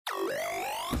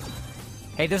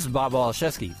Hey, this is Bob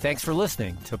Olszewski. Thanks for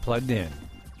listening to Plugged In.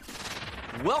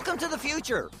 Welcome to the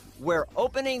future, where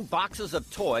opening boxes of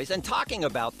toys and talking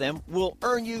about them will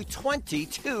earn you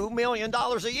 $22 million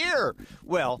a year.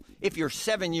 Well, if you're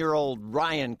 7-year-old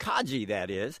Ryan Kaji, that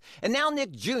is. And now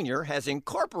Nick Jr. has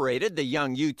incorporated the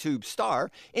young YouTube star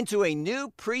into a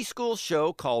new preschool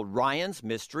show called Ryan's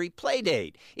Mystery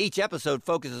Playdate. Each episode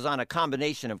focuses on a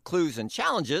combination of clues and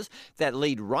challenges that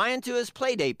lead Ryan to his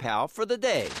Playdate pal for the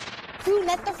day. Who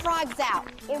let the frogs out?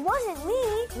 It wasn't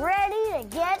me. Ready to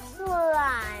get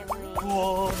slimy.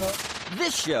 Whoa.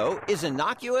 This show is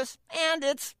innocuous and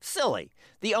it's silly.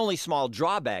 The only small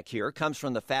drawback here comes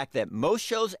from the fact that most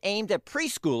shows aimed at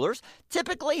preschoolers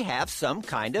typically have some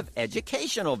kind of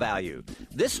educational value.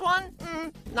 This one,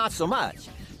 not so much.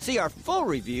 See our full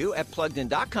review at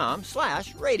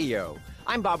pluggedin.com/radio.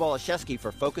 I'm Bob Olszewski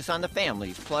for Focus on the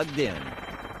Family's Plugged In.